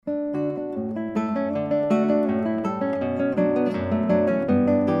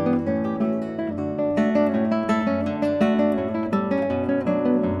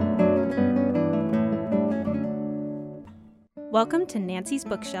Welcome to Nancy's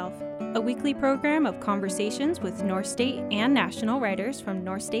Bookshelf, a weekly program of conversations with North State and national writers from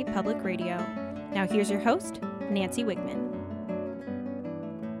North State Public Radio. Now here's your host, Nancy Wigman.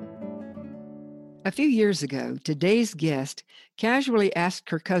 A few years ago, today's guest casually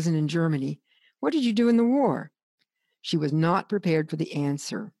asked her cousin in Germany, "What did you do in the war?" She was not prepared for the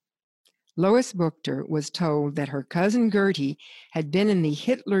answer. Lois Buchter was told that her cousin Gerti had been in the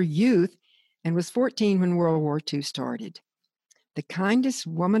Hitler Youth and was 14 when World War II started. The kindest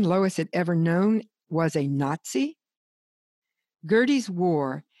woman Lois had ever known was a Nazi? Gerti's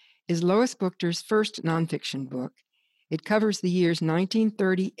War is Lois Buchter's first nonfiction book. It covers the years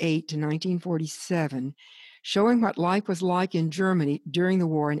 1938 to 1947, showing what life was like in Germany during the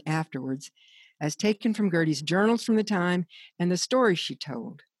war and afterwards, as taken from Gerti's journals from the time and the stories she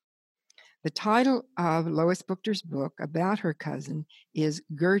told. The title of Lois Buchter's book about her cousin is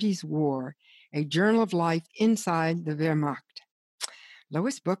Gerti's War, a journal of life inside the Wehrmacht.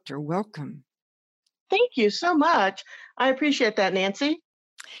 Lois Buchter, welcome. Thank you so much. I appreciate that, Nancy.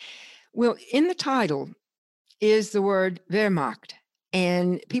 Well, in the title is the word Wehrmacht,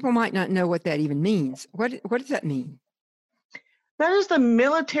 and people might not know what that even means. What does that mean? That is the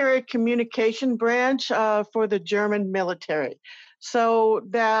military communication branch for the German military. So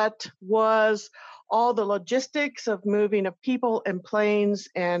that was all the logistics of moving of people and planes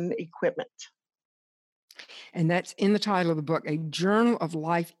and equipment. And that's in the title of the book, A Journal of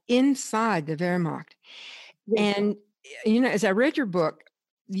Life Inside the Wehrmacht. Yes. And, as I read your book,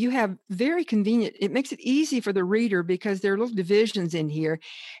 you have very convenient, it makes it easy for the reader because there are little divisions in here.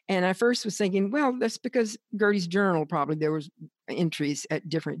 And I first was thinking, well, that's because Gerti's journal, probably there was entries at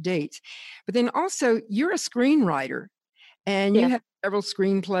different dates. But then also you're a screenwriter and you Yes. have several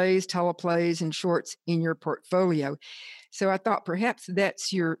screenplays, teleplays, and shorts in your portfolio. So I thought perhaps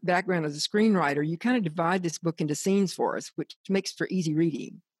that's your background as a screenwriter. You kind of divide this book into scenes for us, which makes for easy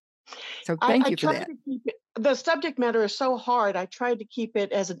reading. So thank you for that. The subject matter is so hard. I tried to keep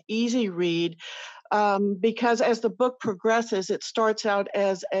it as an easy read because as the book progresses, it starts out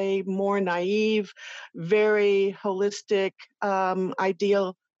as a more naive, very holistic,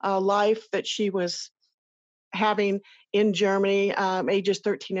 ideal life that she was having in Germany, ages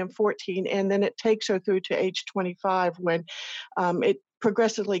 13 and 14. And then it takes her through to age 25 when it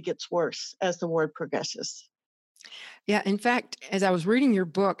progressively gets worse as the war progresses. Yeah, in fact, as I was reading your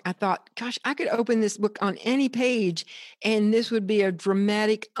book, I thought, gosh, I could open this book on any page, and this would be a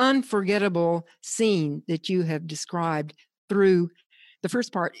dramatic, unforgettable scene that you have described through. The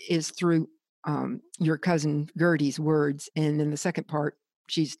first part is through your cousin Gerti's words, and then the second part,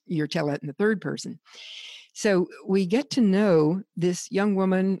 you're telling it in the third person. So we get to know this young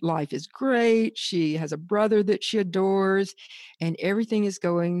woman. Life is great. She has a brother that she adores, and everything is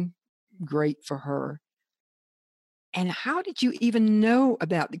going great for her. And how did you even know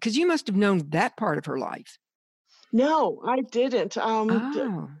about, because you must have known that part of her life. No, I didn't.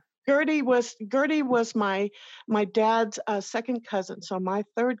 Gerti was my dad's second cousin, so my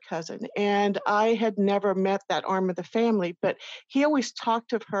third cousin, and I had never met that arm of the family, but he always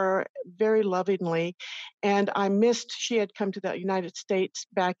talked of her very lovingly, and I missed. She had come to the United States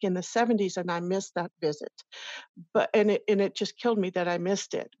back in the 70s, and I missed that visit. And it just killed me that I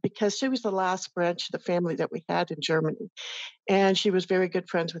missed it because she was the last branch of the family that we had in Germany, and she was very good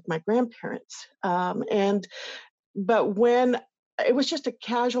friends with my grandparents. But when it was just a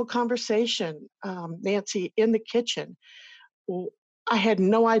casual conversation, Nancy, in the kitchen, I had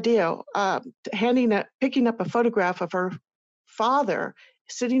no idea. Picking up a photograph of her father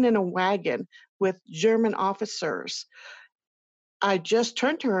sitting in a wagon with German officers. I just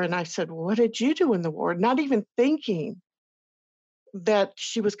turned to her and I said, "What did you do in the war?" Not even thinking that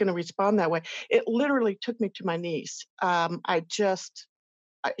she was going to respond that way. It literally took me to my knees.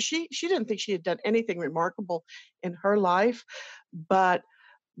 She didn't think she had done anything remarkable in her life, but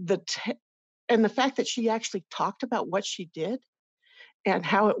the fact that she actually talked about what she did and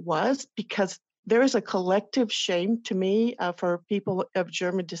how it was, because there is a collective shame to me for people of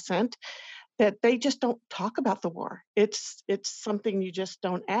German descent that they just don't talk about the war. It's something you just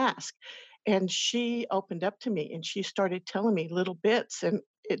don't ask. And she opened up to me and she started telling me little bits, and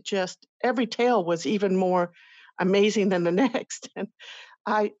every tale was even more amazing than the next. And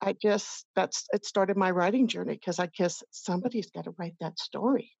it started my writing journey because I guess somebody's got to write that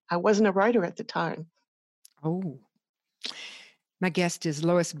story. I wasn't a writer at the time. Oh, my guest is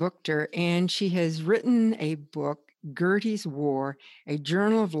Lois Buchter, and she has written a book, Gerti's War, a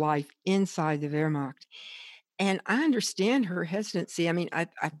journal of life inside the Wehrmacht. And I understand her hesitancy. I mean, I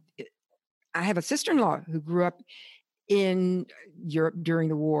have a sister-in-law who grew up in Europe during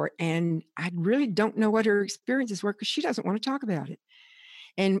the war. And I really don't know what her experiences were because she doesn't want to talk about it.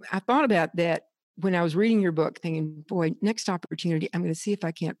 And I thought about that when I was reading your book, thinking, boy, next opportunity, I'm going to see if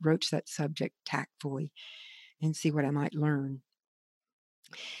I can't broach that subject tactfully and see what I might learn.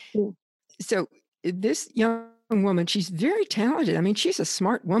 Mm. So this young woman, she's very talented. I mean, she's a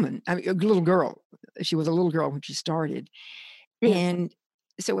smart woman. I mean, a little girl. She was a little girl when she started. Yeah. And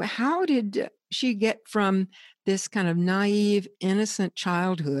so how did she get from this kind of naive, innocent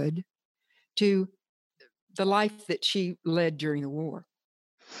childhood to the life that she led during the war?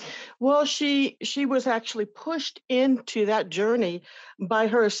 Well, she was actually pushed into that journey by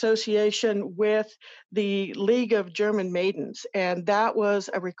her association with the League of German Maidens, and that was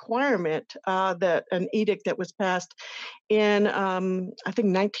a requirement, that an edict that was passed in, I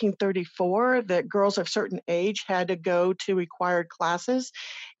think 1934, that girls of certain age had to go to required classes,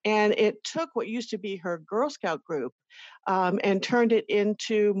 and it took what used to be her Girl Scout group, and turned it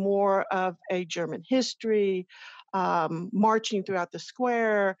into more of a German history, marching throughout the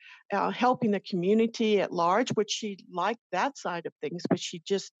square, helping the community at large, which she liked that side of things, but she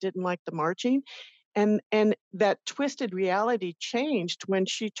just didn't like the marching. And that twisted reality changed when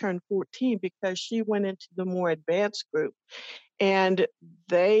she turned 14 because she went into the more advanced group, and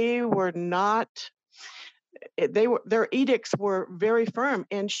they were not they were their edicts were very firm,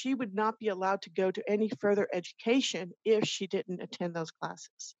 and she would not be allowed to go to any further education if she didn't attend those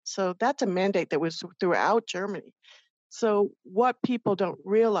classes. So that's a mandate that was throughout Germany. So what people don't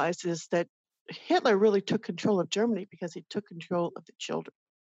realize is that Hitler really took control of Germany because he took control of the children.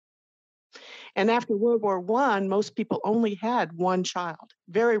 And after World War One, most people only had one child.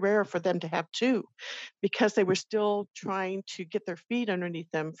 Very rare for them to have two, because they were still trying to get their feet underneath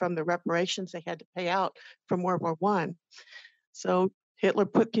them from the reparations they had to pay out from World War One. So Hitler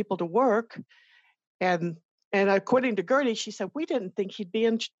put people to work, and according to Gerti, she said, we didn't think he'd be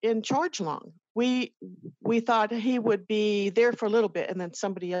in charge long. We thought he would be there for a little bit and then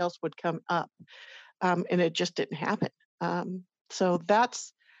somebody else would come up, and it just didn't happen. So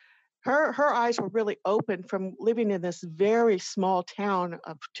that's her eyes were really open from living in this very small town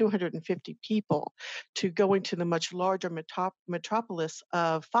of 250 people to going to the much larger metropolis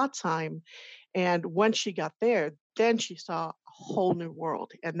of Pforzheim. And once she got there, then she saw a whole new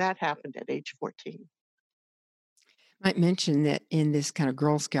world, and that happened at age 14. Might mention that in this kind of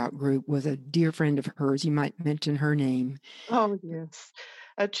Girl Scout group was a dear friend of hers. You might mention her name. Oh, yes.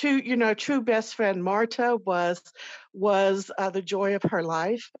 A true best friend, Marta, was the joy of her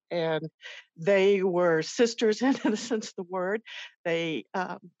life, and they were sisters in the sense of the word. They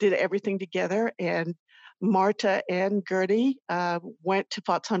did everything together, and Marta and Gertie went to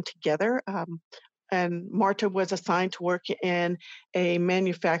Potsdam together. And Marta was assigned to work in a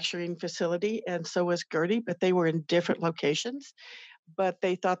manufacturing facility, and so was Gertie, but they were in different locations, but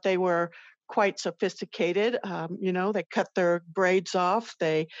they thought they were quite sophisticated. They cut their braids off.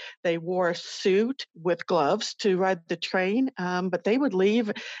 They wore a suit with gloves to ride the train, but they would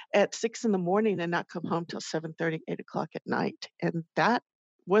leave at 6 in the morning and not come home till 7:30, 8 o'clock at night, and that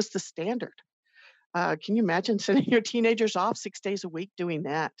was the standard. Can you imagine sending your teenagers off 6 days a week doing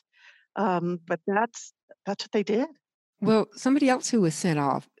that? But that's what they did. Well, somebody else who was sent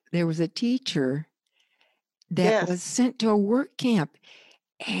off, there was a teacher that Yes. was sent to a work camp.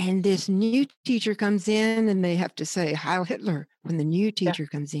 And this new teacher comes in and they have to say Heil Hitler when the new teacher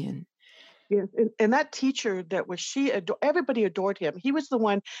comes in. Yes, and that teacher that was everybody adored him. He was the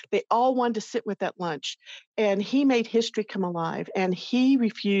one they all wanted to sit with at lunch, and he made history come alive, and he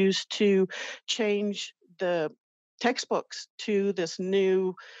refused to change the textbooks to this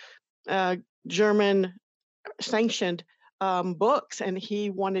new uh, German sanctioned books, and he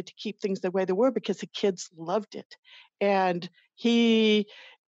wanted to keep things the way they were because the kids loved it. And he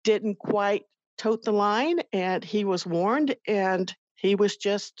didn't quite tote the line, and he was warned, and he was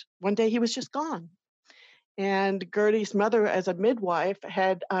just one day he was just gone. And Gertie's mother, as a midwife,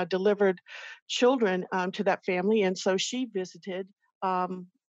 had delivered children to that family, and so she visited um,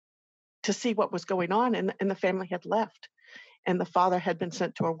 to see what was going on, and the family had left, and the father had been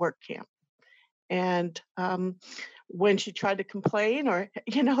sent to a work camp. And when she tried to complain, or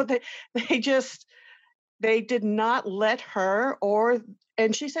they just they did not let her,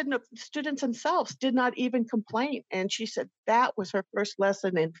 and she said no, students themselves did not even complain. And she said that was her first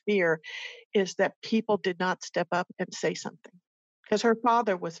lesson in fear, is that people did not step up and say something, because her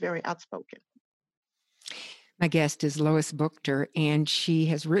father was very outspoken. My guest is Lois Buchter, and she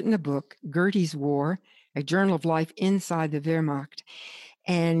has written a book, Gerti's War, a journal of life inside the Wehrmacht.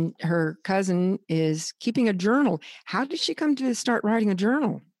 And her cousin is keeping a journal. How did she come to start writing a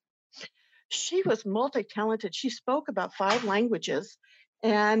journal? She was multi-talented. She spoke about 5 languages,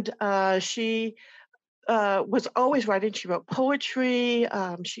 and she was always writing. She wrote poetry.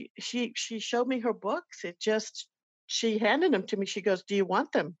 She showed me her books. She handed them to me. She goes, "Do you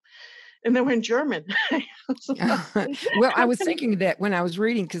want them?" And they were in German. So, Well, I how was can I- thinking that when I was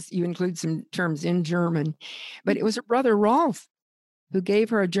reading, because you include some terms in German, but it Mhm. was her brother Rolf who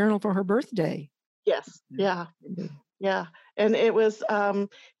gave her a journal for her birthday. Yes, yeah, yeah. And it was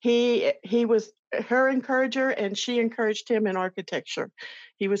he was her encourager, and she encouraged him in architecture.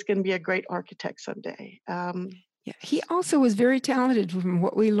 He was going to be a great architect someday. Yeah, he also was very talented from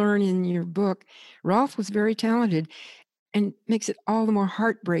what we learn in your book. Rolf was very talented and makes it all the more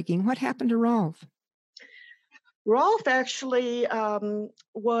heartbreaking. What happened to Rolf? Rolf actually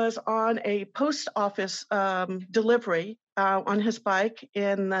was on a post office delivery on his bike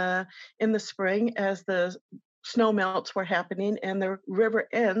in the spring as the snow melts were happening, and the river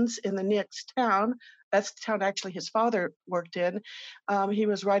ends in the next town. That's the town actually his father worked in. He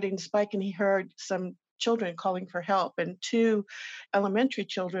was riding his bike and he heard some children calling for help, and 2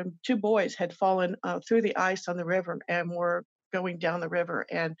 boys had fallen through the ice on the river and were going down the river.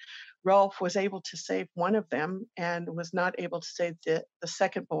 And Rolf was able to save one of them and was not able to save the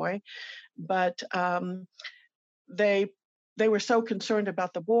second boy. But they they were so concerned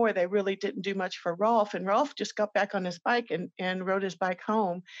about the boy, they really didn't do much for Rolf. And Rolf just got back on his bike and rode his bike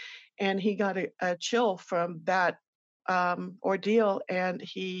home. And he got a chill from that ordeal, and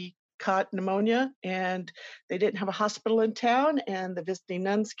he caught pneumonia. And they didn't have a hospital in town. And the visiting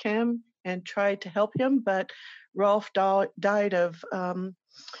nuns came and tried to help him, but Rolf died of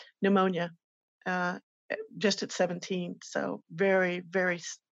pneumonia uh, just at 17. So very, very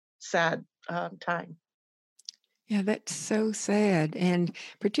sad time. Yeah, that's so sad. And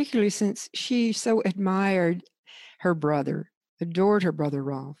particularly since she so admired her brother, adored her brother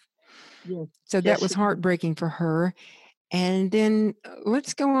Rolf. Yes. So Yes, that she was did. heartbreaking for her. And then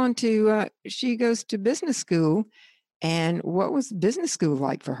let's go on to she goes to business school. And what was business school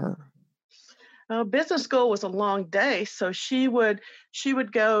like for her? Business school was a long day, so she would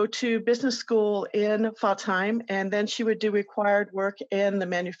go to business school in Pforzheim, and then she would do required work in the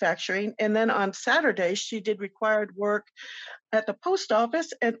manufacturing. And then on Saturdays, she did required work at the post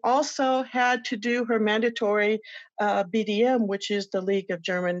office, and also had to do her mandatory BDM, which is the League of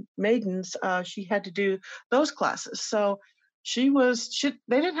German Maidens. She had to do those classes. So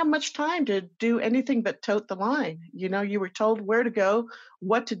they didn't have much time to do anything but tote the line. You were told where to go,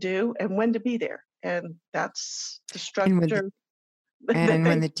 what to do, and when to be there. And that's the And when the, structure that and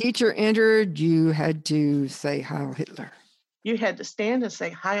when the teacher entered, you had to say Heil Hitler. you had to stand and say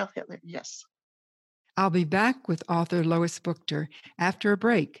Heil Hitler. Yes. I'll be back with author Lois Buchter after a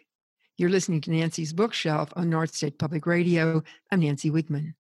break. You're listening to Nancy's Bookshelf on North State Public Radio. I'm Nancy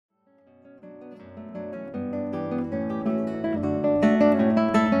Wigman.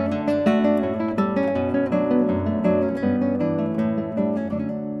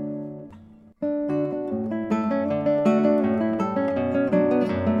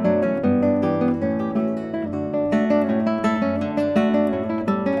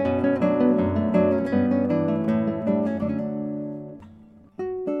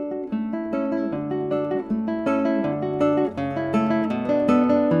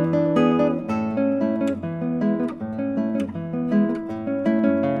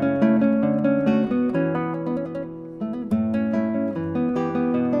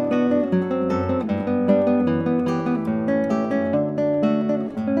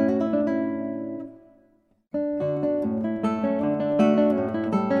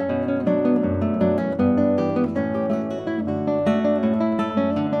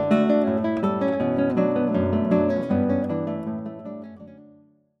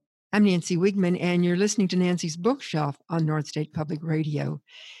 I'm Nancy Wigman, and you're listening to Nancy's Bookshelf on North State Public Radio.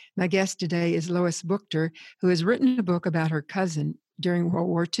 My guest today is Lois Buchter, who has written a book about her cousin during World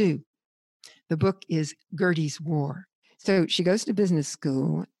War II. The book is Gerti's War. So she goes to business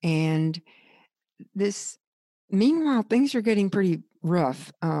school, and meanwhile, things are getting pretty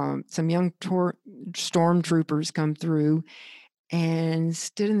rough. Some young stormtroopers come through and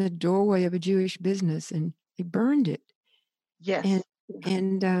stood in the doorway of a Jewish business, and they burned it. And Yes.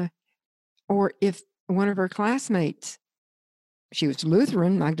 and or if one of her classmates, she was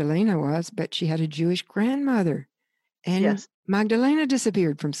Lutheran, Magdalena was, but she had a Jewish grandmother, and Yes. Magdalena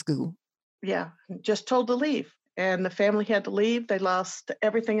disappeared from school. Yeah, just told to leave. And the family had to leave. They lost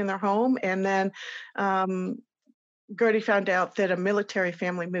everything in their home. And then um, Gertie found out that a military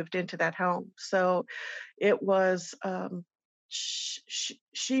family moved into that home. So it was,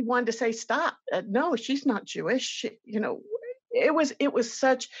 she wanted to say, stop. No, she's not Jewish. it was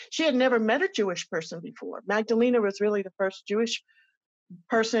such, she had never met a Jewish person before. Magdalena was really the first Jewish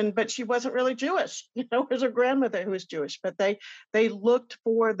person, but she wasn't really Jewish. It was her grandmother who was Jewish, but they looked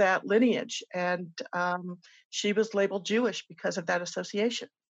for that lineage, and she was labeled Jewish because of that association.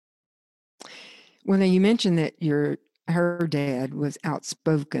 Well, now you mentioned that her dad was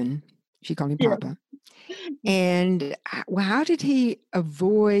outspoken. She called him Yeah. Papa. And how did he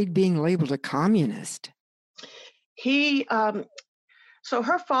avoid being labeled a communist? He So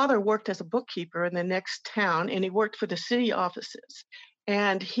her father worked as a bookkeeper in the next town, and he worked for the city offices.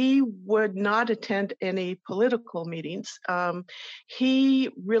 And he would not attend any political meetings. He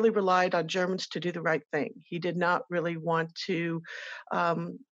really relied on Germans to do the right thing. He did not really want to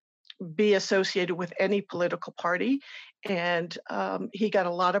um, be associated with any political party. And he got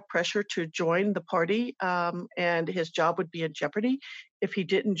a lot of pressure to join the party, and his job would be in jeopardy if he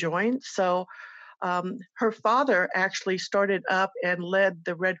didn't join. So her father actually started up and led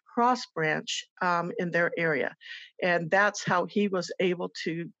the Red Cross branch in their area. And that's how he was able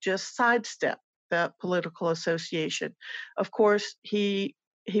to just sidestep the political association. Of course, he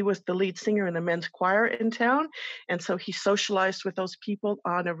was the lead singer in the men's choir in town, and so he socialized with those people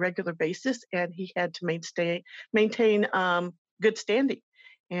on a regular basis, and he had to maintain good standing.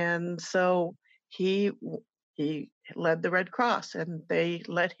 And so he led the Red Cross, and they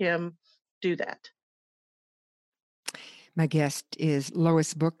let him do that. My guest is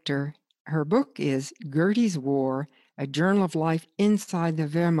Lois Buchter. Her book is Gerti's War, A Journal of Life Inside the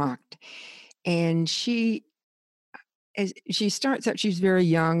Wehrmacht. And as she starts out, she's very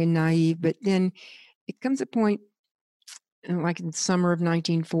young and naive, but then it comes a point, like in the summer of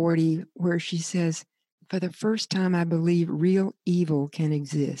 1940, where she says, "For the first time, I believe real evil can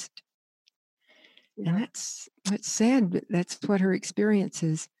exist." And Yeah. that's sad, but that's what her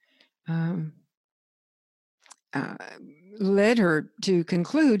experiences um, uh, led her to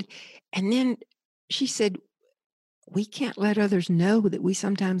conclude. And then she said, "We can't let others know that we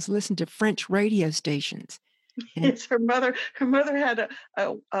sometimes listen to French radio stations." And It's her mother. Her mother had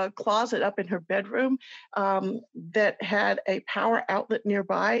a closet up in her bedroom that had a power outlet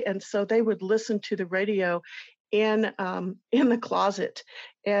nearby, and so they would listen to the radio in the closet.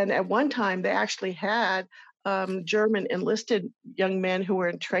 And at one time, they actually had German enlisted young men who were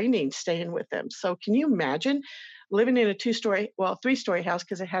in training staying with them. So can you imagine living in a three-story house,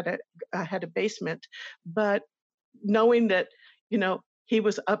 because it had a basement, but knowing that, you know, he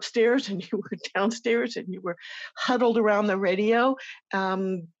was upstairs and you were downstairs and you were huddled around the radio,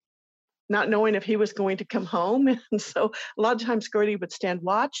 um, not knowing if he was going to come home. And so a lot of times Gertie would stand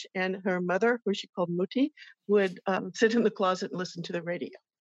watch, and her mother, who she called Mutti, would sit in the closet and listen to the radio.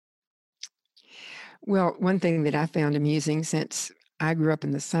 well, one thing that I found amusing, since I grew up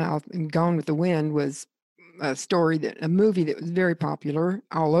in the South, and Gone with the Wind was a movie that was very popular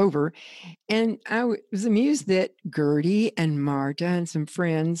all over. And was amused that Gertie and Marta and some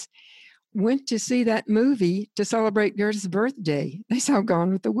friends went to see that movie to celebrate Gertie's birthday. They saw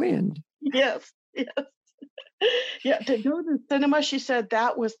Gone with the Wind. Yes, yes. Yeah, to go to the cinema, she said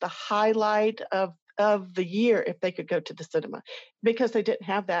that was the highlight of the year if they could go to the cinema, because they didn't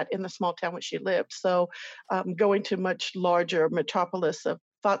have that in the small town where she lived. So going to much larger metropolis of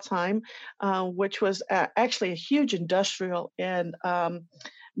Pforzheim, which was actually a huge industrial and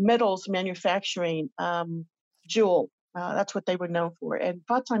metals manufacturing jewel. That's what they were known for. And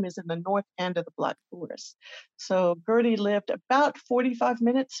Pforzheim is in the north end of the Black Forest. So Gertie lived about 45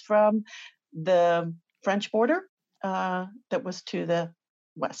 minutes from the French border that was to the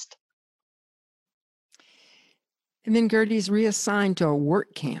west. And then Gertie's reassigned to a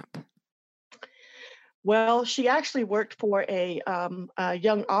work camp. Well, she actually worked for a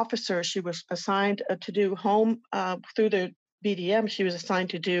young officer. She was assigned to do home through the BDM. She was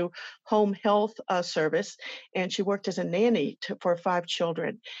assigned to do home health service, and she worked as a nanny for 5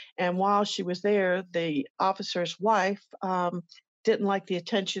 children. And while she was there, the officer's wife didn't like the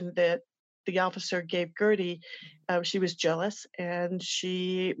attention that the officer gave Gertie. She was jealous, and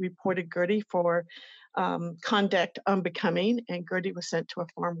she reported Gertie for conduct unbecoming, and Gertie was sent to a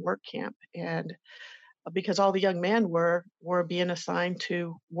farm work camp. And because all the young men were being assigned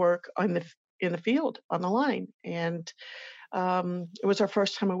to work in the field on the line, and it was her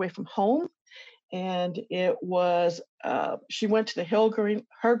first time away from home. And it was she went to the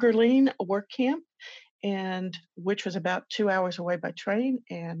Hergerline work camp, and which was about 2 hours away by train,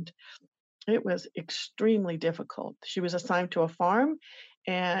 and it was extremely difficult. She was assigned to a farm,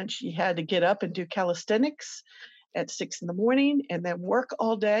 and she had to get up and do calisthenics, at 6 a.m. and then work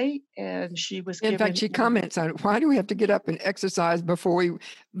all day. And she was In fact, given, she comments on it. Why do we have to get up and exercise before we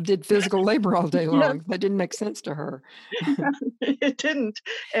did physical labor all day yes, long? That didn't make sense to her. it didn't.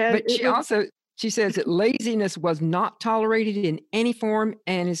 And But it was, she says that laziness was not tolerated in any form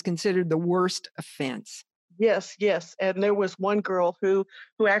and is considered the worst offense. yes, yes. And there was one girl who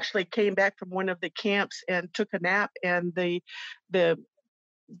actually came back from one of the camps and took a nap, and the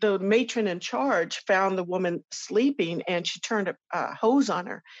the matron in charge found the woman sleeping, and she turned a hose on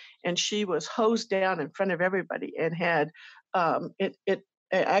her, and she was hosed down in front of everybody and had it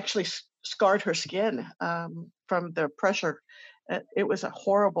actually scarred her skin from the pressure. It was a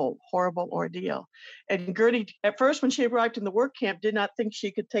horrible, horrible ordeal. And Gertie, at first, when she arrived in the work camp, did not think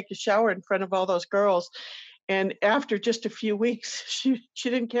she could take a shower in front of all those girls. And after just a few weeks, she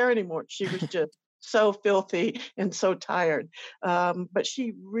didn't care anymore. She was just so filthy and so tired. But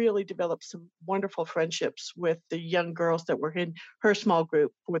she really developed some wonderful friendships with the young girls that were in her small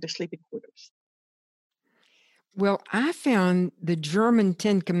group for the sleeping quarters. Well, I found the German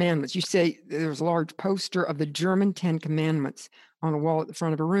 10 Commandments. You say there was a large poster of the German 10 Commandments on a wall at the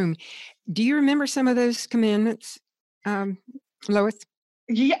front of a room. Do you remember some of those commandments, Lois?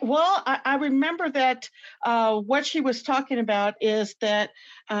 Yeah, well, I remember that what she was talking about is that,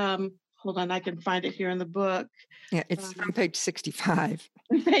 hold on, I can find it here in the book. Yeah, it's on page 65.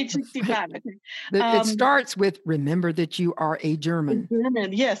 Page 65. Okay. It starts with, remember that you are a German.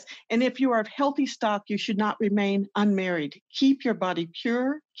 German, yes. And if you are of healthy stock, you should not remain unmarried. Keep your body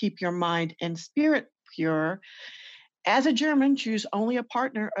pure, keep your mind and spirit pure. As a German, choose only a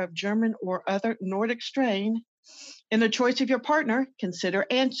partner of German or other Nordic strain. In the choice of your partner, consider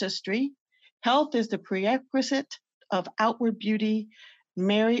ancestry. Health is the prerequisite of outward beauty.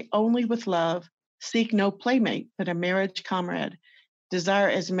 Marry only with love. Seek no playmate, but a marriage comrade. Desire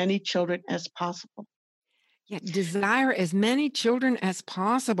as many children as possible. Yeah, desire as many children as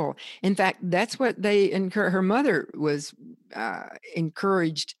possible. In fact, that's what they encourage. Her mother was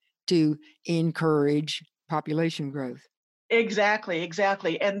encouraged to encourage population growth. Exactly,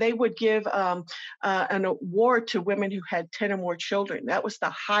 exactly. And they would give an award to women who had 10 or more children. That was the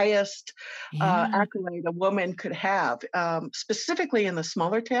highest Yeah. accolade a woman could have, specifically in the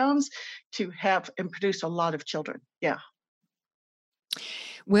smaller towns, to have and produce a lot of children. Yeah.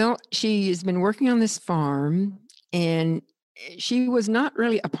 Well, she has been working on this farm, and she was not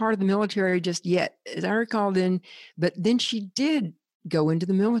really a part of the military just yet, as I recall then, but then she did go into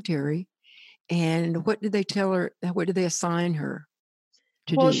the military. And what did they tell her? What did they assign her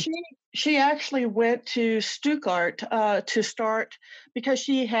to Well, do? she actually went to Stuttgart to start because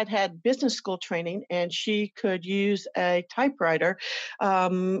she had had business school training and she could use a typewriter,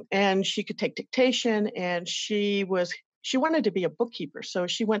 and she could take dictation, and she wanted to be a bookkeeper. So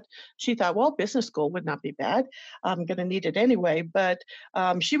she thought, well, business school would not be bad. I'm going to need it anyway. But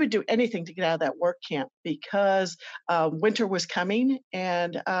she would do anything to get out of that work camp because winter was coming,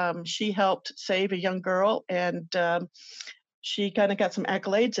 and she helped save a young girl, and she kind of got some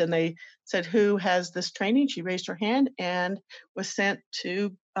accolades, and they said, who has this training? She raised her hand and was sent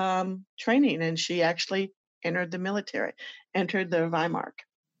to training, and she actually entered the military, entered the Wehrmacht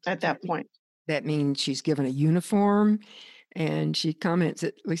at that point. That means she's given a uniform, and she comments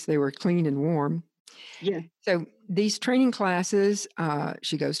at least they were clean and warm. Yeah. So these training classes,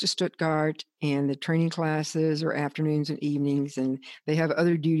 she goes to Stuttgart, and the training classes are afternoons and evenings, and they have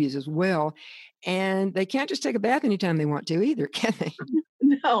other duties as well. And they can't just take a bath anytime they want to either, can they?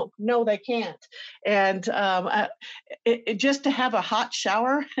 No, they can't. And just to have a hot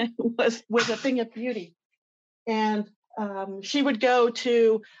shower was a thing of beauty. And she would go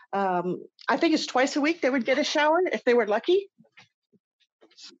to, I think it's twice a week they would get a shower if they were lucky.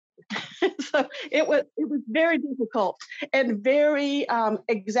 So it was very difficult and very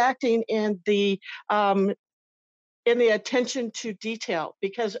exacting in the attention to detail,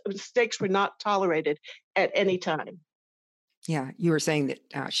 because mistakes were not tolerated at any time. Yeah, you were saying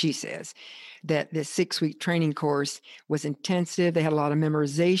that she says that this 6-week training course was intensive. They had a lot of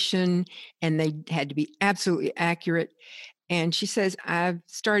memorization, and they had to be absolutely accurate. And she says, I've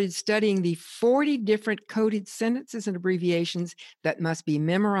started studying the 40 different coded sentences and abbreviations that must be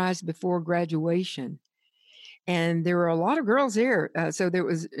memorized before graduation. And there were a lot of girls there. So there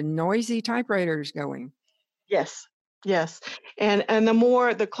was noisy typewriters going. Yes. Yes. And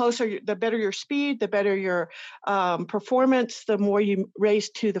the closer, the better your speed, the better your performance, the more you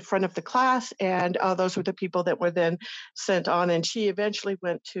raise to the front of the class. And those were the people that were then sent on. And she eventually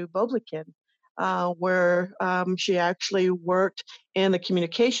went to Boblikin where she actually worked in the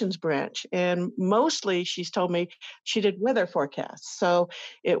communications branch. And mostly, she's told me, she did weather forecasts. So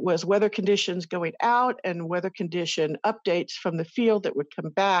it was weather conditions going out and weather condition updates from the field that would come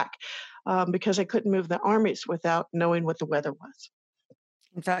back, because they couldn't move the armies without knowing what the weather was.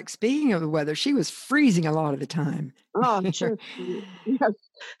 In fact, speaking of the weather, she was freezing a lot of the time. Oh, just yes,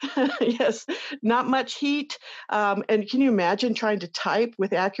 yes, not much heat. And can you imagine trying to type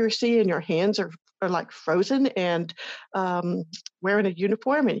with accuracy and your hands are like frozen, and wearing a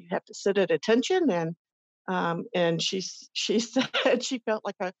uniform, and you have to sit at attention. And she said she felt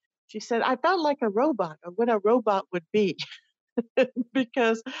like a she said, I felt like a robot, or what a robot would be,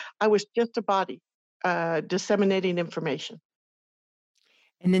 because I was just a body disseminating information.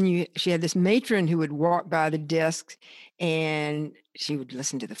 And then she had this matron who would walk by the desk, and she would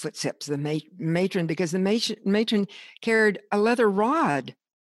listen to the footsteps of the matron, because the matron carried a leather rod.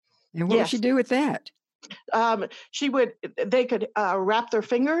 And what would she Yes. do with that? They could wrap their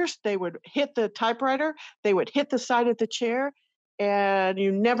fingers, they would hit the typewriter, they would hit the side of the chair, and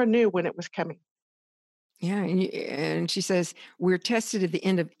you never knew when it was coming. Yeah, and she says, we're tested at the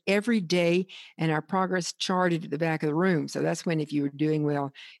end of every day and our progress charted at the back of the room. So that's when, if you were doing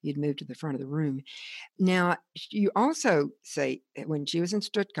well, you'd move to the front of the room. Now, you also say that when she was in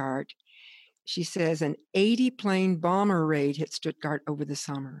Stuttgart, she says an 80-plane bomber raid hit Stuttgart over the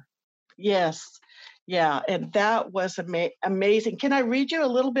summer. Yes. Yeah, and that was amazing. Can I read you a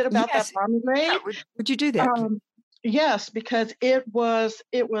little bit about that Yes. bomb raid? Yeah, would you do that, please? Yes, because it was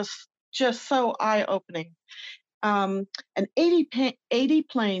just so eye-opening. An 80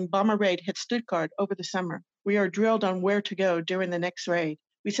 plane bomber raid hit Stuttgart over the summer. We are drilled on where to go during the next raid.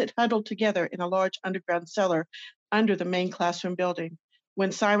 We sit huddled together in a large underground cellar under the main classroom building.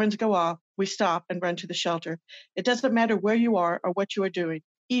 When sirens go off, we stop and run to the shelter. It doesn't matter where you are or what you are doing,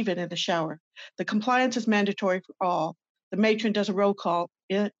 even in the shower. The compliance is mandatory for all. The matron does a roll call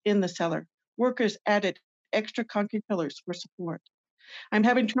in the cellar. Workers added extra concrete pillars for support. I'm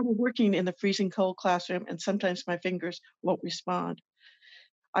having trouble working in the freezing cold classroom, and sometimes my fingers won't respond.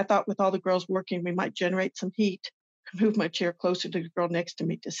 I thought with all the girls working, we might generate some heat. Move my chair closer to the girl next to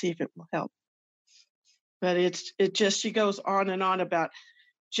me to see if it will help. But she goes on and on about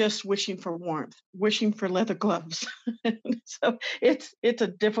just wishing for warmth, wishing for leather gloves. So it's a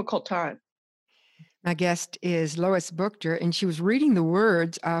difficult time. My guest is Lois Buchter, and she was reading the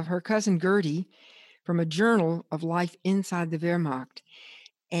words of her cousin Gerti from a journal of life inside the Wehrmacht.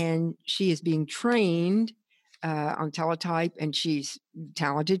 And she is being trained on teletype, and she's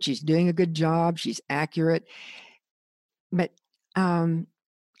talented. She's doing a good job. She's accurate. But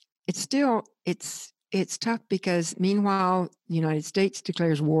it's tough, because meanwhile, the United States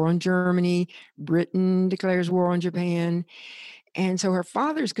declares war on Germany, Britain declares war on Japan. And so her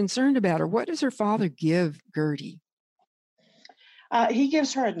father's concerned about her. What does her father give Gerti? He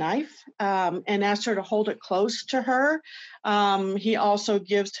gives her a knife and asks her to hold it close to her. He also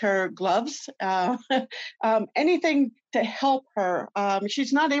gives her gloves, anything to help her.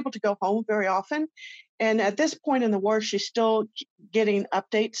 She's not able to go home very often. And at this point in the war, she's still getting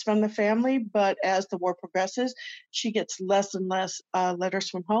updates from the family. But as the war progresses, she gets less and less letters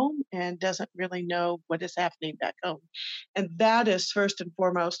from home and doesn't really know what is happening back home. And that is first and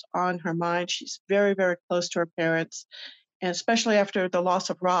foremost on her mind. She's very, very close to her parents. And especially after the loss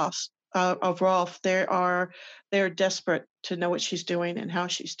of Rolf, they're desperate to know what she's doing and how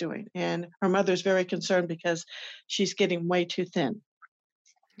she's doing. And her mother's very concerned because she's getting way too thin.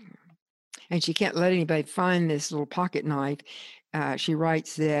 And she can't let anybody find this little pocket knife. She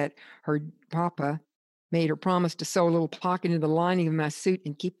writes that her papa made her promise to sew a little pocket into the lining of my suit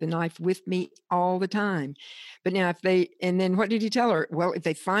and keep the knife with me all the time. But now and then what did he tell her? Well, if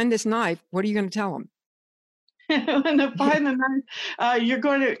they find this knife, what are you going to tell them? When they find the knife, you're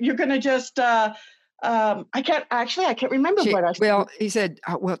going to just I can't remember what I said. Well, he said,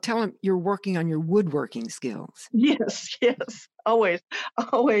 well, tell him you're working on your woodworking skills. Yes, always,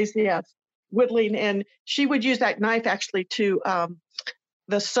 yes, whittling. And she would use that knife actually to.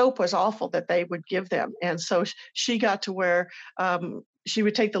 The soap was awful that they would give them, and so she got to where she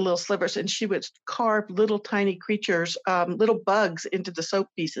would take the little slivers and she would carve little tiny creatures, little bugs into the soap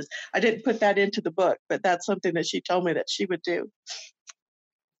pieces. I didn't put that into the book, but that's something that she told me that she would do.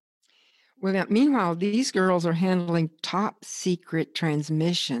 Well, now, meanwhile, these girls are handling top secret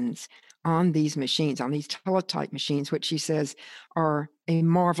transmissions on these machines, on these teletype machines, which she says are a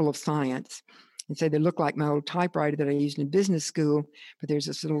marvel of science. And so they look like my old typewriter that I used in business school, but there's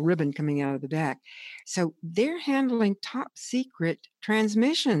this little ribbon coming out of the back. So they're handling top secret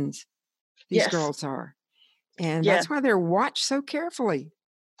transmissions, these Yes. girls are. And Yes. that's why they're watched so carefully.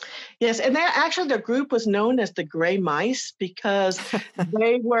 Yes, and actually their group was known as the Gray Mice because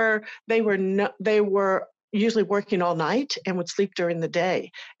they were usually working all night and would sleep during the day.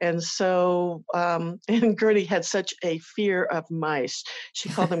 And so and Gertie had such a fear of mice. She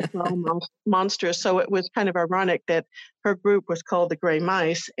called them monsters. So it was kind of ironic that her group was called the Gray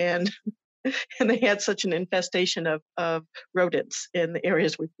Mice, and and they had such an infestation of rodents in the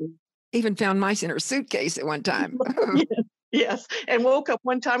areas we lived. Even found mice in her suitcase at one time. Yes, and woke up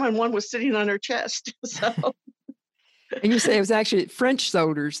one time and one was sitting on her chest. So And you say it was actually French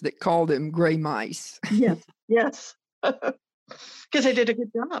soldiers that called them gray mice. yes, because they did a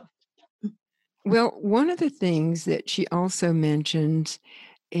good job. Well, one of the things that she also mentions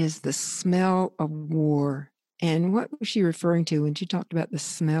is the smell of war. And what was she referring to when she talked about the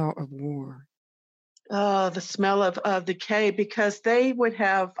smell of war? The smell of decay, because they would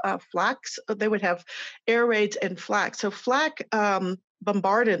have flax. They would have air raids and flak. So flak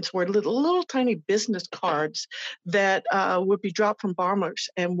bombardants were little tiny business cards that would be dropped from bombers,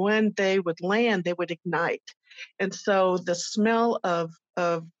 and when they would land, they would ignite. And so the smell of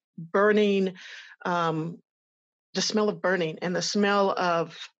burning, the smell of burning, and the smell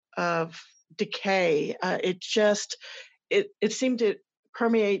of decay, it seemed to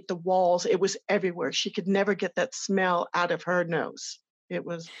permeate the walls. It was everywhere. She could never get that smell out of her nose. It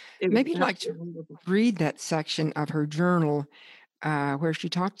was Maybe you'd like to absolutely wonderful. read that section of her journal where she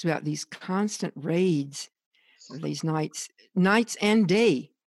talks about these constant raids, these nights and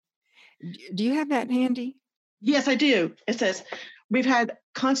day. Do you have that handy? Yes, I do. It says, we've had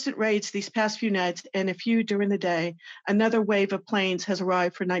constant raids these past few nights and a few during the day. Another wave of planes has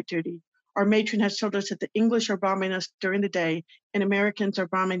arrived for night duty. Our matron has told us that the English are bombing us during the day and Americans are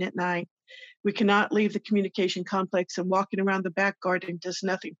bombing at night. We cannot leave the communication complex, and walking around the back garden does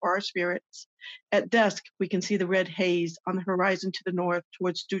nothing for our spirits. At dusk, we can see the red haze on the horizon to the north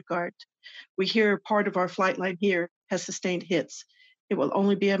towards Stuttgart. We hear part of our flight line here has sustained hits. It will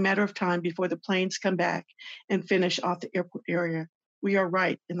only be a matter of time before the planes come back and finish off the airport area. We are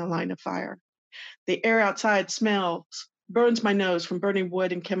right in the line of fire. The air outside burns my nose from burning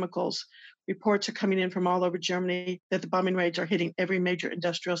wood and chemicals. Reports are coming in from all over Germany that the bombing raids are hitting every major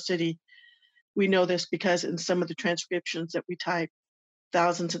industrial city. We know this because in some of the transcriptions that we type,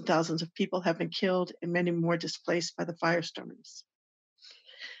 thousands and thousands of people have been killed and many more displaced by the firestorms.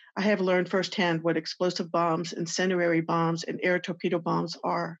 I have learned firsthand what explosive bombs, incendiary bombs, and air torpedo bombs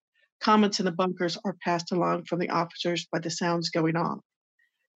are. Comments in the bunkers are passed along from the officers by the sounds going off.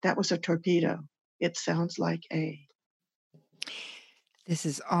 That was a torpedo. It sounds like a. This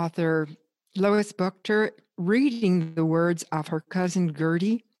is author Lois Buchter reading the words of her cousin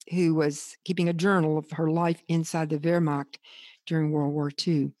Gerti, who was keeping a journal of her life inside the Wehrmacht during World War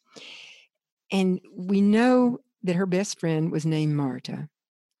II. And we know that her best friend was named Marta.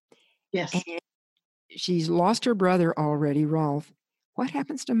 Yes. And she's lost her brother already, Rolf. What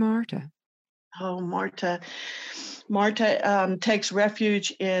happens to Marta? Oh, Marta. Marta takes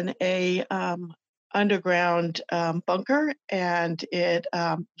refuge in a underground bunker, and it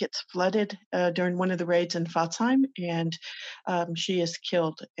gets flooded during one of the raids in Pforzheim, and she is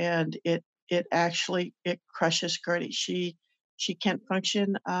killed. And it crushes Gerti. She can't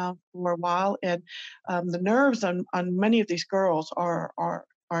function for a while, and the nerves on many of these girls are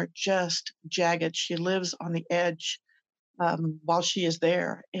just jagged. She lives on the edge while she is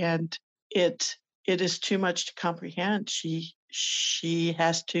there, and it is too much to comprehend. She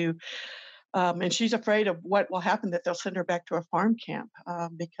has to, and she's afraid of what will happen, that they'll send her back to a farm camp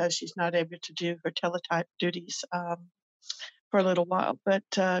because she's not able to do her teletype duties for a little while. But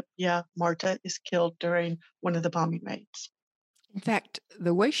yeah, Marta is killed during one of the bombing raids. In fact,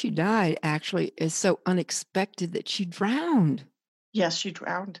 the way she died actually is so unexpected that she drowned. Yes, she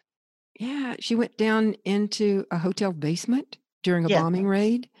drowned. Yeah, she went down into a hotel basement during a bombing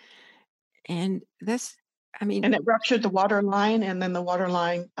raid. And and it ruptured the water line, and then the water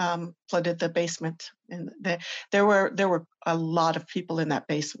line flooded the basement. And there were a lot of people in that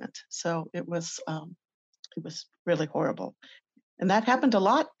basement. So it was really horrible. And that happened a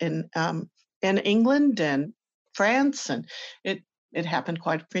lot in England and France, and it happened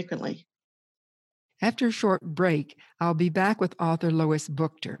quite frequently. After a short break, I'll be back with author Lois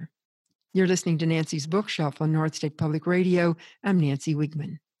Buchter. You're listening to Nancy's Bookshelf on North State Public Radio. I'm Nancy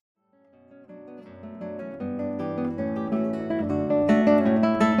Wigman.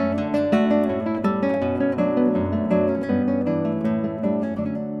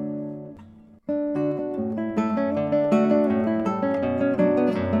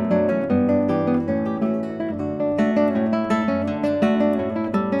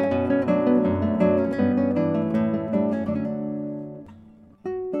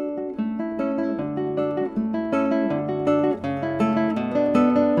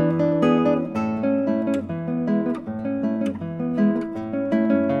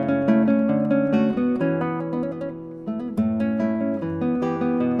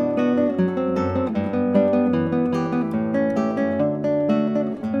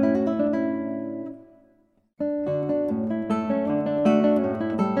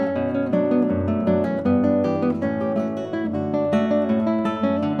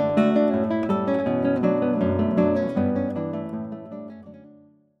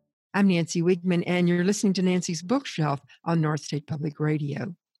 I'm Nancy Wigman, and you're listening to Nancy's Bookshelf on North State Public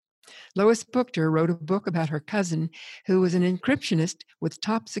Radio. Lois Buchter wrote a book about her cousin who was an encryptionist with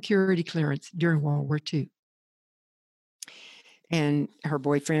top security clearance during World War II. And her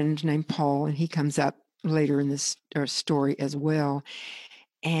boyfriend named Paul, and he comes up later in this story as well.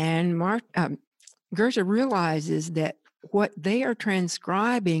 And Gerti realizes that what they are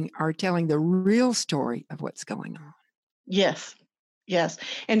transcribing are telling the real story of what's going on. Yes. Yes.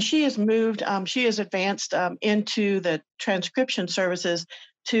 And she has moved, she has advanced into the transcription services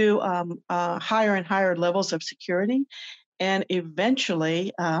to higher and higher levels of security. And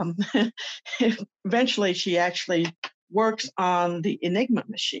eventually, eventually she actually works on the Enigma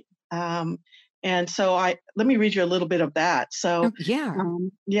machine. And so let me read you a little bit of that. So,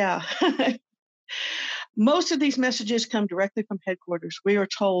 yeah. Most of these messages come directly from headquarters. We are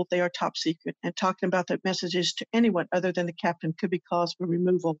told they are top secret, and talking about the messages to anyone other than the captain could be cause for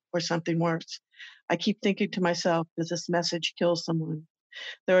removal or something worse. I keep thinking to myself, does this message kill someone?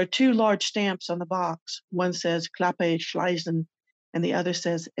 There are two large stamps on the box. One says Klappe Schleisen, and the other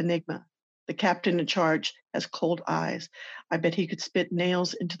says Enigma. The captain in charge has cold eyes. I bet he could spit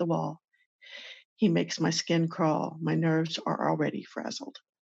nails into the wall. He makes my skin crawl. My nerves are already frazzled.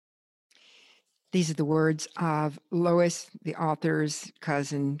 These are the words of Lois, the author's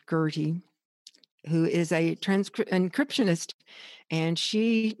cousin, Gerti, who is a encryptionist, and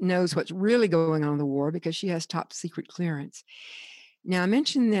she knows what's really going on in the war because she has top secret clearance. Now, I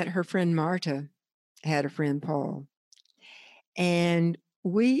mentioned that her friend Marta had a friend, Paul, and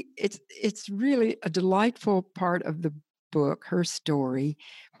it's really a delightful part of the book, her story,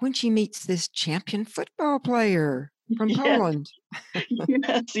 when she meets this champion football player from Poland.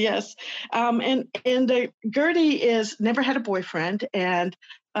 Yes. And Gerti is never had a boyfriend, and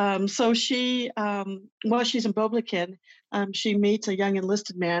so she, while she's in Boblikin, she meets a young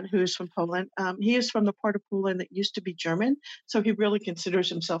enlisted man who's from Poland. He is from the part of Poland that used to be German, so he really considers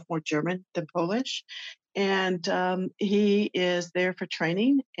himself more German than Polish. And he is there for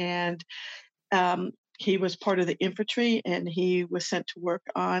training, and he was part of the infantry, and he was sent to work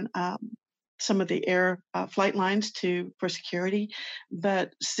on some of the air flight lines for security.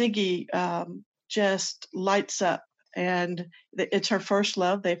 But Siggy just lights up, and it's her first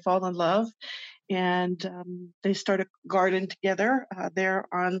love. They fall in love, and they start a garden together there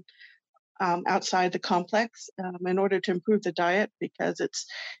on outside the complex in order to improve the diet, because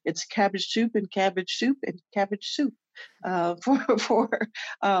it's cabbage soup and cabbage soup and cabbage soup for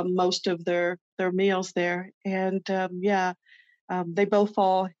most of their meals there. And they both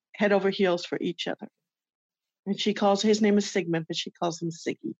fall head over heels for each other. And his name is Sigmund, but she calls him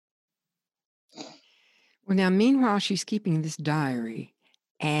Siggy. Well, now, meanwhile, she's keeping this diary,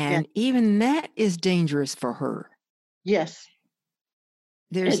 and even that is dangerous for her. Yes.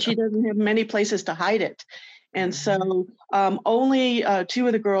 And she doesn't have many places to hide it. And so only two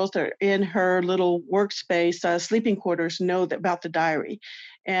of the girls that are in her little workspace, sleeping quarters, know about the diary.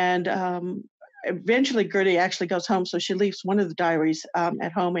 And eventually Gerti actually goes home, so she leaves one of the diaries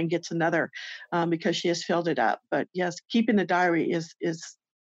at home and gets another because she has filled it up. But yes, keeping the diary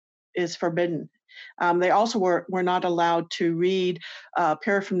is forbidden. They also were not allowed to read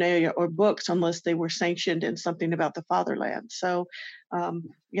paraphernalia or books unless they were sanctioned in something about the fatherland. So,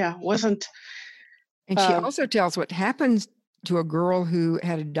 wasn't. And she also tells what happens to a girl who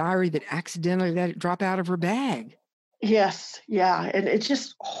had a diary that accidentally let it drop out of her bag. Yes, yeah, and it's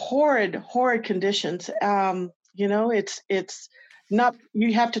just horrid conditions. It's not.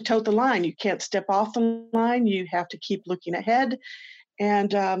 You have to tote the line. You can't step off the line. You have to keep looking ahead,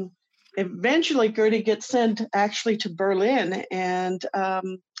 and eventually Gerti gets sent actually to Berlin, and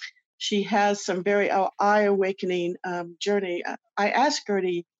she has some very eye-awakening journey. I asked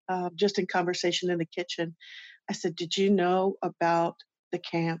Gerti just in conversation in the kitchen, I said, did you know about the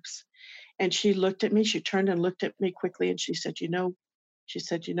camps? And she looked at me, she turned and looked at me quickly, and she said, you know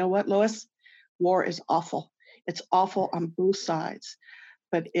what, Lois? War is awful. It's awful on both sides,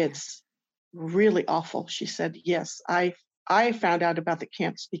 but it's really awful. She said, yes, I found out about the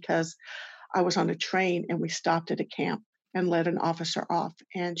camps because I was on a train and we stopped at a camp and let an officer off.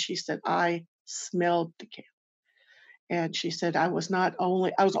 And she said, I smelled the camp. And she said, I was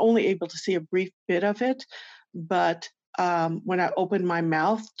only able to see a brief bit of it, but when I opened my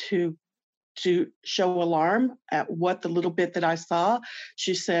mouth to show alarm at what the little bit that I saw,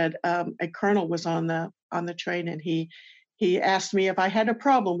 she said a colonel was on the train, and he asked me if I had a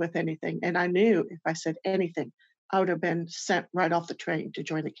problem with anything, and I knew if I said anything, I would have been sent right off the train to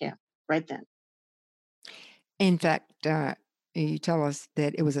join the camp right then. In fact, you tell us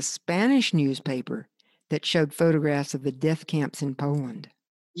that it was a Spanish newspaper that showed photographs of the death camps in Poland.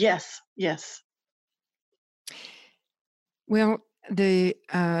 Yes, yes. Well, the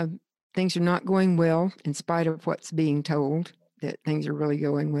things are not going well in spite of what's being told, that things are really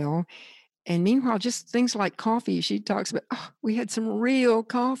going well. And meanwhile, just things like coffee, she talks about, oh, we had some real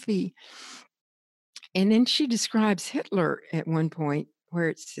coffee. And then she describes Hitler at one point where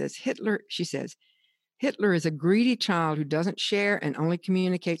it says, she says, Hitler is a greedy child who doesn't share and only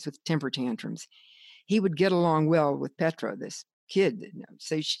communicates with temper tantrums. He would get along well with Petra, this kid.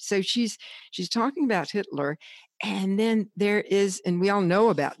 So she's talking about Hitler. And then there is, and we all know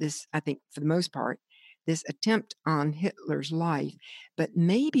about this, I think, for the most part, this attempt on Hitler's life. But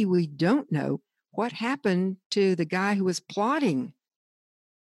maybe we don't know what happened to the guy who was plotting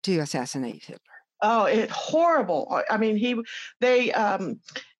to assassinate Hitler. Oh, horrible. I mean, they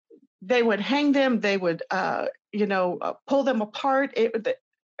would hang them. They would, pull them apart.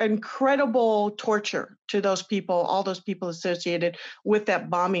 Incredible torture to those people, all those people associated with that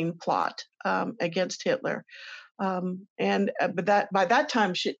bombing plot against Hitler. But by that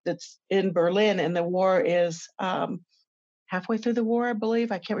time, that's in Berlin, and the war is halfway through the war, I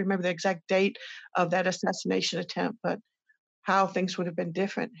believe. I can't remember the exact date of that assassination attempt, but how things would have been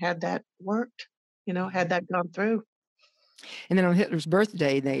different had that worked, had that gone through. And then on Hitler's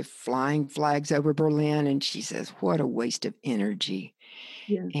birthday, they flying flags over Berlin, and she says, what a waste of energy.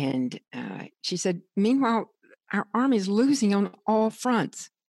 Yeah. And she said, meanwhile, our army is losing on all fronts.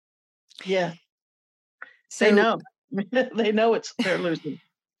 Yeah. So, they know. They know they're losing.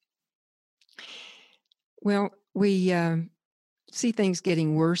 Well, we see things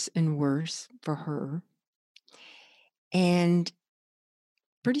getting worse and worse for her. And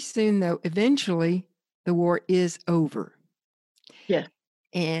pretty soon, though, eventually the war is over. Yeah.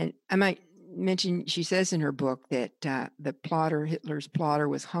 And I might mention, she says in her book that Hitler's plotter,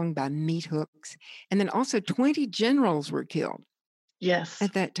 was hung by meat hooks. And then also 20 generals were killed. Yes.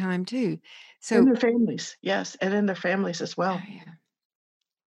 At that time, too. So, and their families. Yes. And in their families as well. Oh, yeah.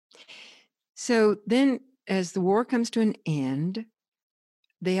 So then, as the war comes to an end,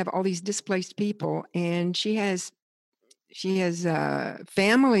 they have all these displaced people, and she has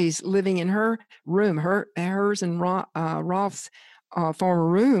families living in her room, hers and Rolf's former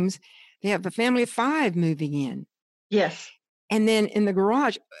rooms. They have a family of 5 moving in. Yes. And then in the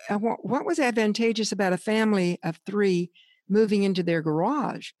garage, what was advantageous about a family of 3 moving into their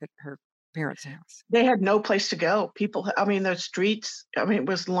garage at her parents' house? They had no place to go. The streets, it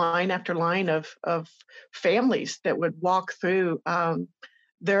was line after line of families that would walk through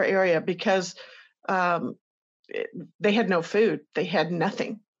their area because they had no food. They had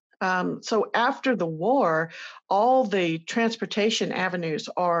nothing. So after the war, all the transportation avenues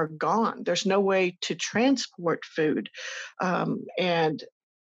are gone. There's no way to transport food. And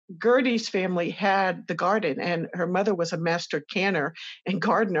Gerti's family had the garden, and her mother was a master canner and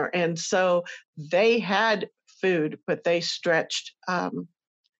gardener. And so they had food, but they stretched and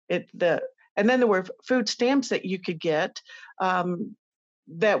then there were food stamps that you could get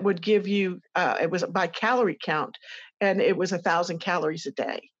that would give you, it was by calorie count, and it was 1,000 calories a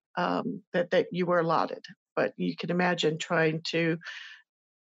day that you were allotted. But you can imagine trying to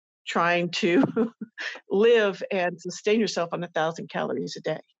live and sustain yourself on 1,000 calories a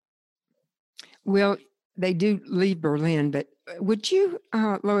day. Well, they do leave Berlin, but would you,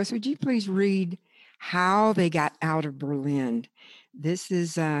 Lois, would you please read how they got out of Berlin? This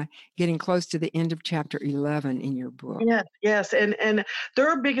is getting close to the end of chapter 11 in your book. Yes. And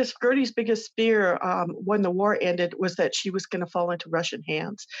Gerti's biggest fear when the war ended was that she was going to fall into Russian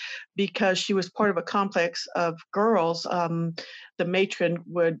hands because she was part of a complex of girls. The matron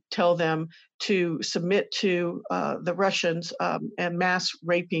would tell them to submit to the Russians and mass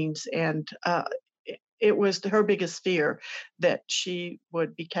rapings, and it was her biggest fear that she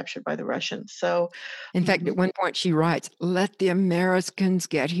would be captured by the Russians. So, in fact, at one point she writes, "Let the Americans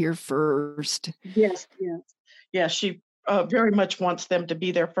get here first." Yes. She very much wants them to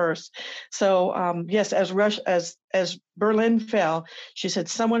be there first. So, yes, as Berlin fell, she said,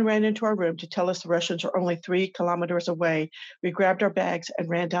 someone ran into our room to tell us the Russians are only 3 kilometers away. We grabbed our bags and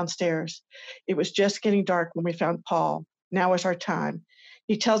ran downstairs. It was just getting dark when we found Paul. Now is our time.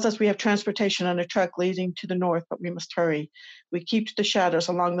 He tells us we have transportation on a truck leading to the north, but we must hurry. We keep to the shadows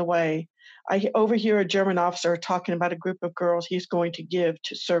along the way. I overhear a German officer talking about a group of girls he's going to give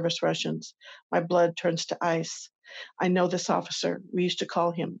to service Russians. My blood turns to ice. I know this officer. We used to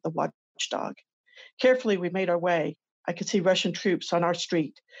call him the watchdog. Carefully, we made our way. I could see Russian troops on our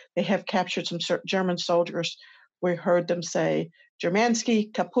street. They have captured some German soldiers. We heard them say,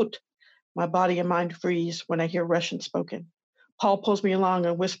 Germansky kaput. My body and mind freeze when I hear Russian spoken. Paul pulls me along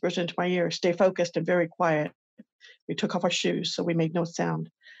and whispers into my ear, stay focused and very quiet. We took off our shoes so we made no sound.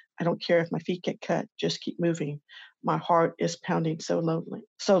 I don't care if my feet get cut, just keep moving. My heart is pounding so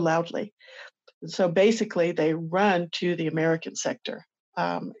loudly. So basically, they run to the American sector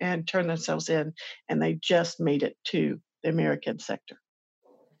and turn themselves in, and they just made it to the American sector.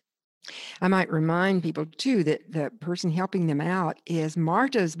 I might remind people too that the person helping them out is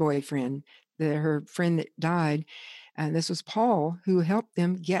Marta's boyfriend, her friend that died. And this was Paul who helped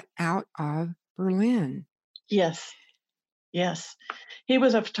them get out of Berlin. Yes, yes. He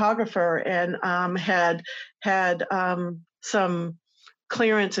was a photographer and had some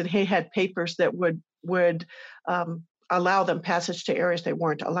clearance, and he had papers that would allow them passage to areas they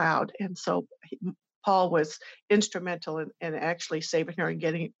weren't allowed. And so Paul was instrumental in actually saving her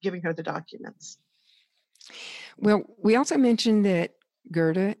and giving her the documents. Well, we also mentioned that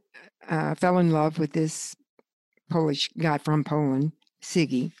Gerda fell in love with this Polish guy from Poland,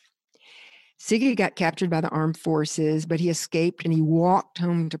 Siggy. Siggy got captured by the armed forces, but he escaped and he walked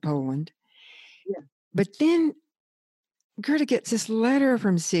home to Poland. Yeah. But then Gerda gets this letter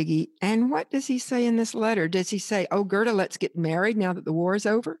from Siggy, and what does he say in this letter? Does he say, "Oh, Gerda, let's get married now that the war is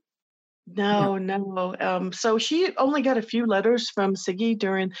over"? No. So she only got a few letters from Siggy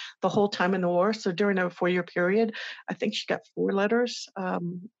during the whole time in the war. So during a 4-year period, I think she got 4 letters,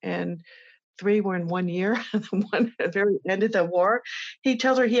 and 3 were in 1 year, one at the very end of the war. He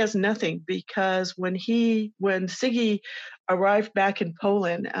tells her he has nothing because when Siggy arrived back in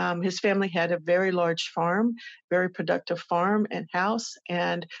Poland, his family had a very large farm, very productive farm and house,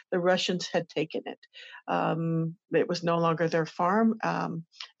 and the Russians had taken it. It was no longer their farm,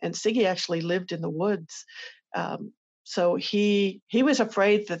 and Siggy actually lived in the woods. So he was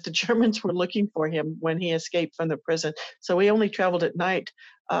afraid that the Germans were looking for him when he escaped from the prison. So he only traveled at night,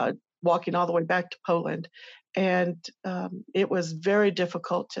 walking all the way back to Poland. And it was very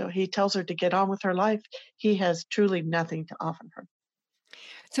difficult. So he tells her to get on with her life. He has truly nothing to offer her.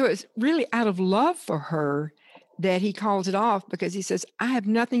 So it's really out of love for her that he calls it off, because he says, "I have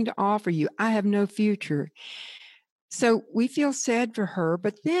nothing to offer you. I have no future." So we feel sad for her,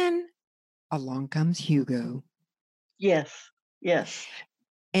 but then along comes Hugo. Yes, yes.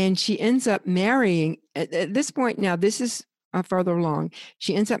 And she ends up marrying, at this point now, this is further along,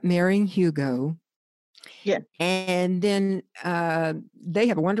 she ends up marrying Hugo. Yeah. And then they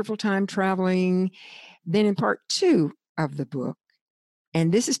have a wonderful time traveling. Then in part 2 of the book,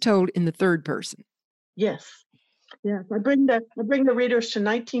 and this is told in the third person. Yes. Yes. I bring the readers to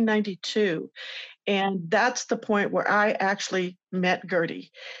 1992. And that's the point where I actually met Gerti.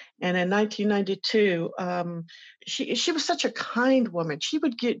 And in 1992, she was such a kind woman. She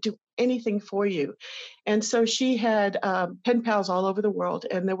would do anything for you. And so she had pen pals all over the world.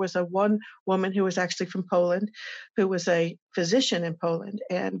 And there was one woman who was actually from Poland, who was a physician in Poland.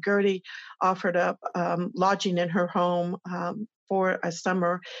 And Gerti offered up lodging in her home for a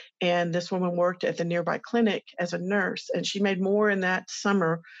summer. And this woman worked at the nearby clinic as a nurse. And she made more in that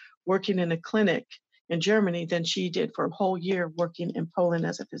summer working in a clinic in Germany than she did for a whole year working in Poland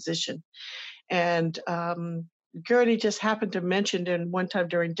as a physician. And Gerti just happened to mention one time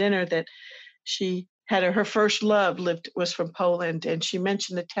during dinner that she had her first love was from Poland, and she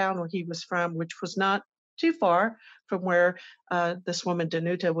mentioned the town where he was from, which was not too far from where this woman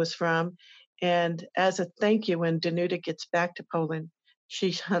Danuta was from. And as a thank you, when Danuta gets back to Poland,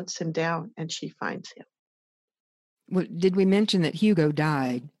 she hunts him down and she finds him. Well, did we mention that Hugo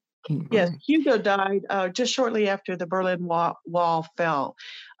died? Yes, Hugo died just shortly after the Berlin Wall fell.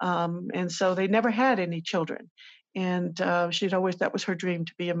 And so they never had any children. And that was her dream,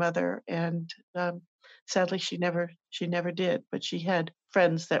 to be a mother. And sadly, she never did. But she had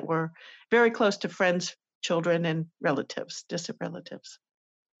friends that were very close to friends, children, and relatives, distant relatives.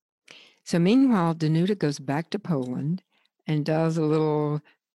 So meanwhile, Danuta goes back to Poland and does a little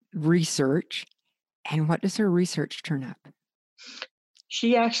research. And what does her research turn up?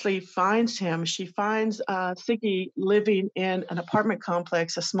 She actually finds him. She finds Siggy living in an apartment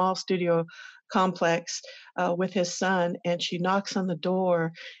complex, a small studio complex with his son, and she knocks on the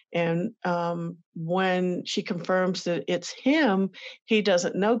door. And when she confirms that it's him, he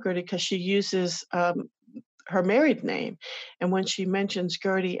doesn't know Gerti because she uses her married name. And when she mentions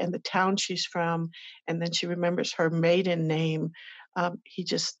Gerti and the town she's from, and then she remembers her maiden name, he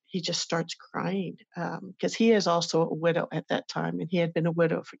just starts crying because he is also a widow at that time, and he had been a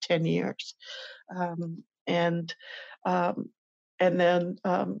widow for 10 years. And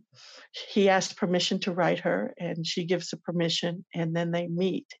then he asks permission to write her, and she gives the permission, and then they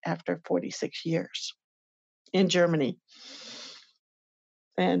meet after 46 years in Germany.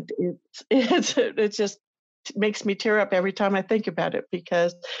 And it's just makes me tear up every time I think about it,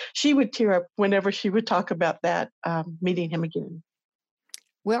 because she would tear up whenever she would talk about that, meeting him again.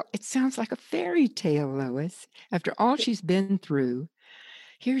 Well, it sounds like a fairy tale, Lois. After all she's been through,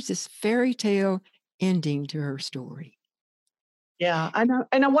 here's this fairy tale ending to her story. Yeah, I know,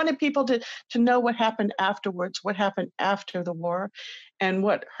 and I wanted people to know what happened afterwards, what happened after the war, and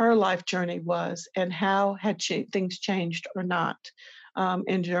what her life journey was, and how had things changed or not,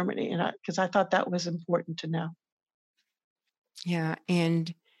 in Germany, and because I thought that was important to know. Yeah,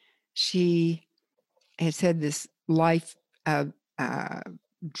 and she has had this life of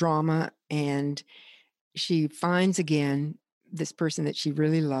drama, and she finds again this person that she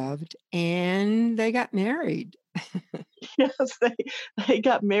really loved, and they got married. Yes, they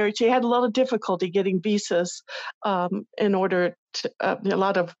got married. She had a lot of difficulty getting visas, in order to a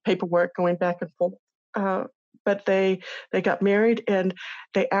lot of paperwork going back and forth. Uh, but they got married, and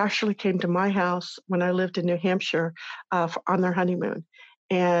they actually came to my house when I lived in New Hampshire, on their honeymoon.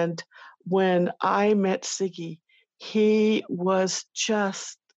 And when I met Siggy, he was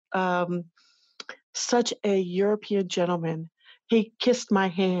just, um, such a European gentleman. He kissed my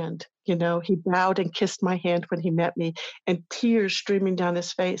hand, he bowed and kissed my hand when he met me, and tears streaming down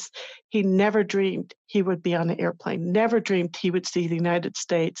his face. He never dreamed he would be on an airplane, never dreamed he would see the United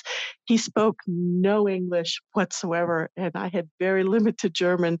States. He spoke no English whatsoever, and I had very limited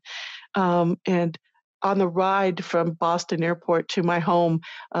German. And on the ride from Boston Airport to my home,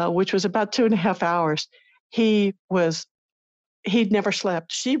 which was about 2.5 hours, he was he'd never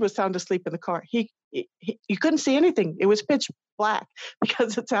slept. She was sound asleep in the car. You couldn't see anything. It was pitch black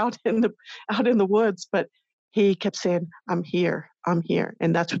because it's out in the woods. But he kept saying, "I'm here, I'm here,"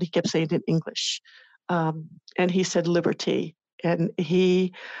 and that's what he kept saying in English. And he said liberty, and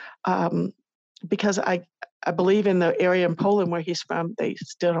um, because I believe in the area in Poland where he's from, they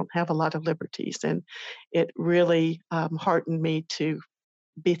still don't have a lot of liberties, and it really heartened me to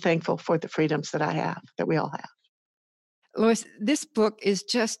be thankful for the freedoms that we all have. Lois, this book is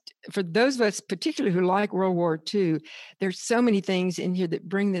just for those of us, particularly who like World War II. There's so many things in here that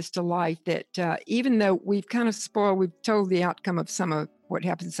bring this to life that even though we've kind of we've told the outcome of some of what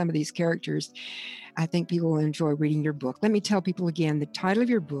happens to some of these characters, I think people will enjoy reading your book. Let me tell people again, the title of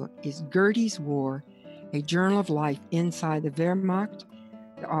your book is Gerti's War, A Journal of Life Inside the Wehrmacht.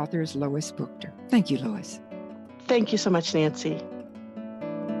 The author is Lois Buchter. Thank you, Lois. Thank you so much, Nancy.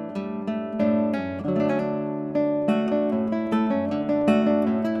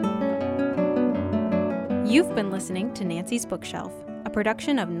 You've been listening to Nancy's Bookshelf, a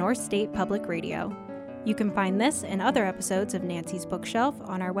production of North State Public Radio. You can find this and other episodes of Nancy's Bookshelf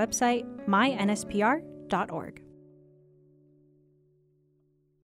on our website, mynspr.org.